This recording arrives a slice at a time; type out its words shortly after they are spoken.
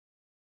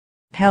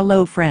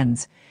Hello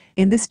friends.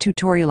 In this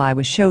tutorial I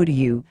will show to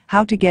you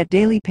how to get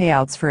daily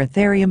payouts for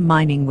Ethereum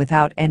mining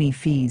without any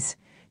fees.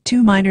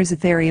 2Miners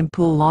Ethereum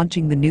pool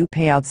launching the new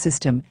payout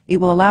system. It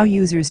will allow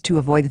users to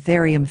avoid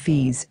Ethereum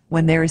fees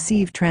when they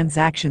receive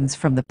transactions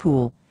from the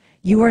pool.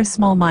 You are a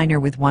small miner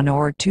with 1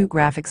 or 2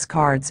 graphics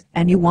cards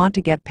and you want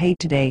to get paid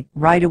today,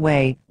 right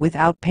away,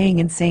 without paying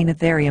insane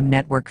Ethereum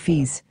network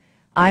fees.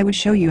 I will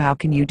show you how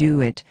can you do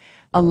it.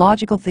 A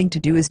logical thing to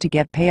do is to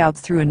get payouts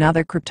through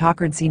another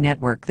cryptocurrency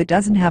network that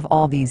doesn't have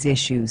all these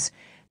issues.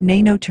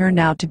 Nano turned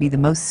out to be the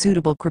most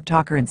suitable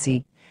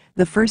cryptocurrency.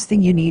 The first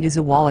thing you need is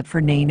a wallet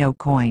for Nano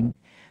coin.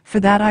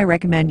 For that I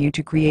recommend you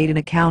to create an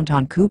account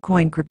on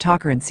KuCoin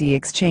cryptocurrency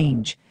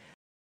exchange.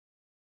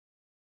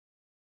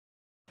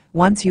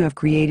 Once you have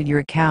created your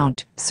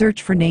account,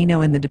 search for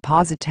Nano in the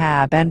deposit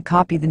tab and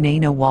copy the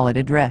Nano wallet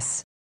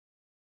address.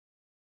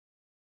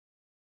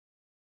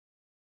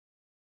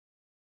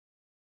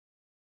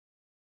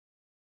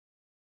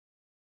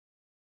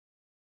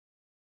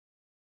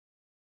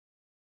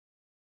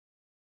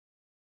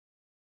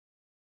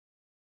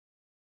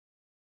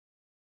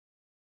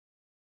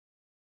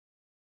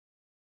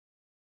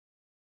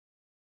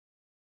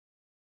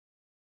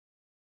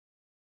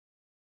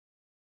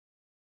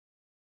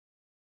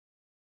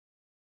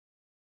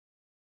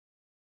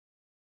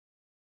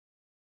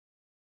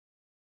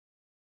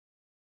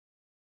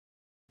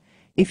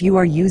 If you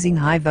are using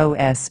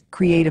HiveOS,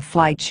 create a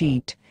flight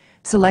sheet.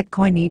 Select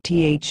Coin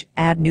ETH,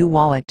 add new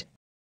wallet,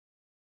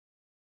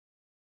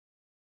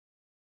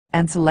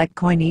 and select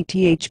Coin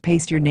ETH.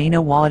 Paste your Nano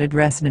wallet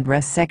address in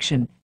address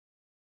section.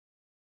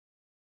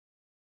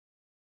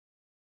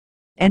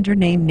 Enter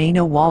name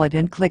Nano wallet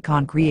and click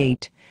on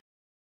create.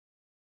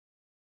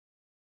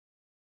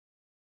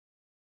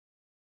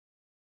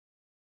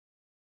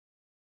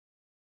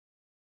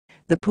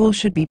 The pool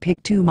should be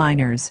pick 2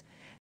 miners.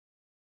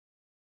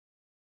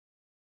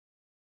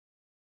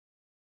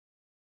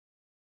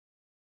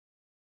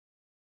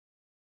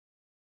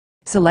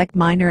 Select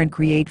miner and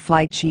create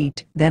flight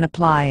sheet, then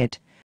apply it.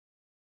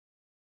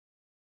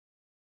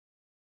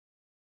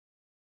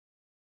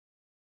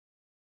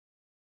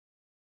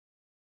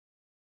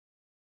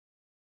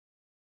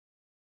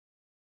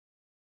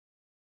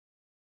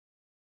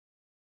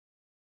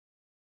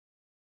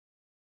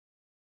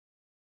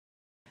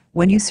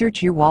 When you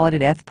search your wallet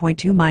at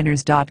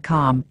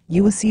eth.2miners.com,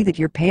 you will see that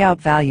your payout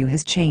value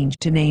has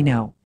changed to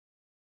Nano.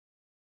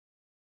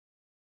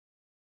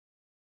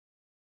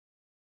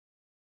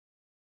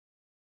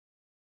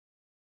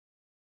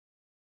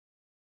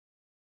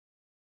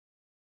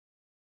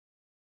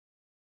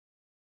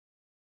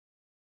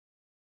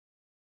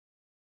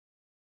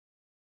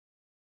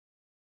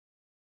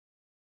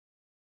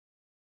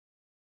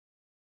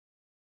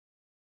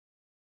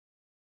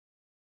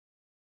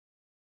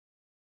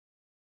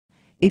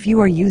 If you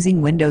are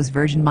using Windows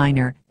version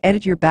miner,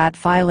 edit your BAT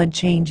file and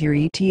change your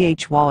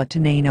ETH wallet to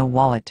Nano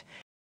wallet.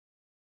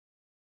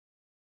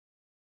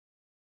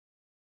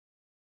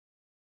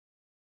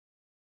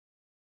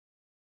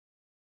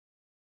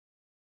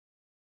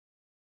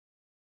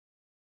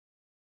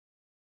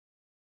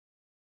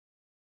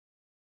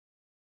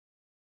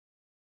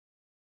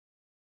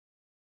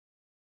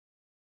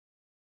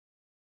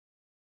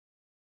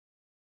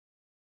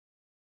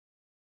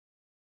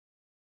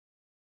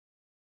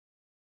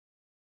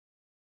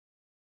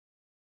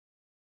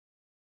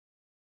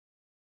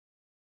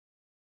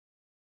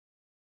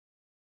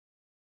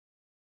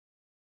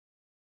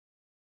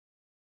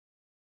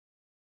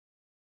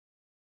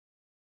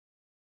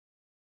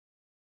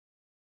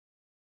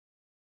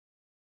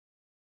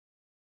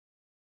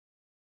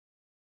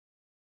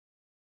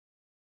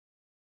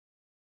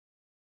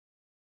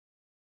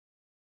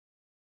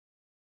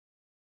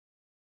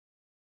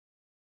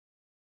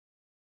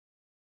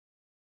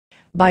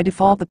 By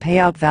default the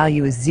payout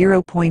value is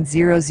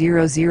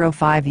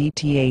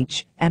 0.0005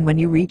 ETH, and when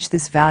you reach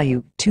this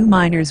value, 2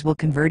 miners will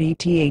convert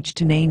ETH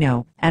to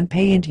Nano and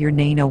pay into your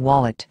Nano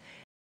wallet.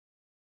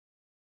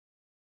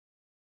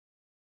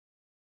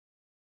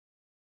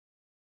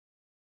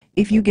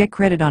 If you get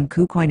credit on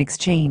KuCoin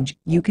exchange,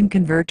 you can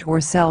convert or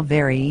sell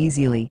very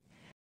easily.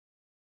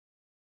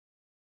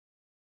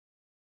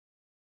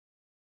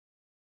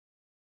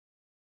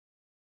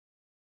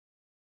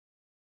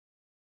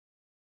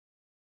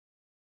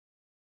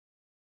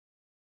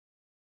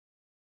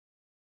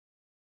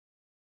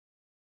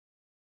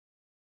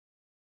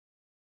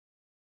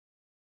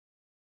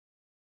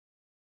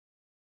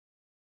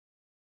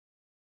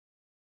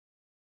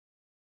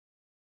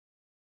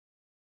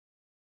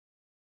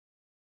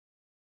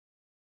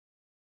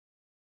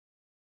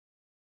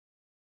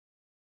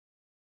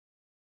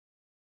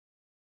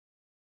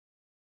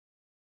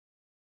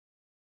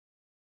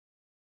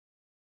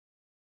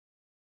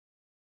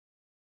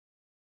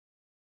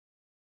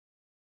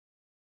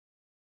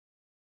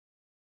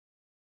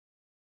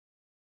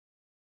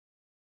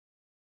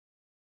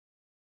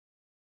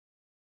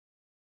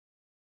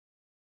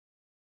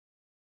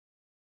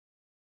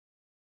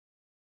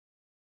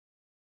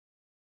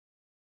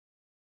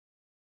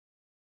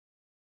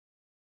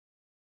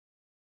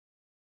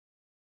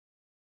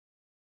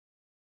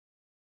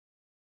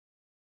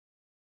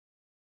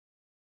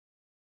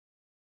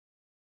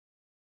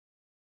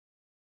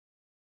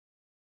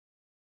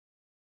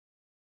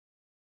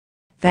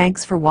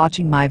 Thanks for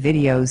watching my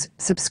videos.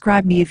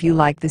 Subscribe me if you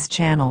like this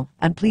channel,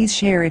 and please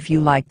share if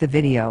you like the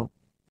video.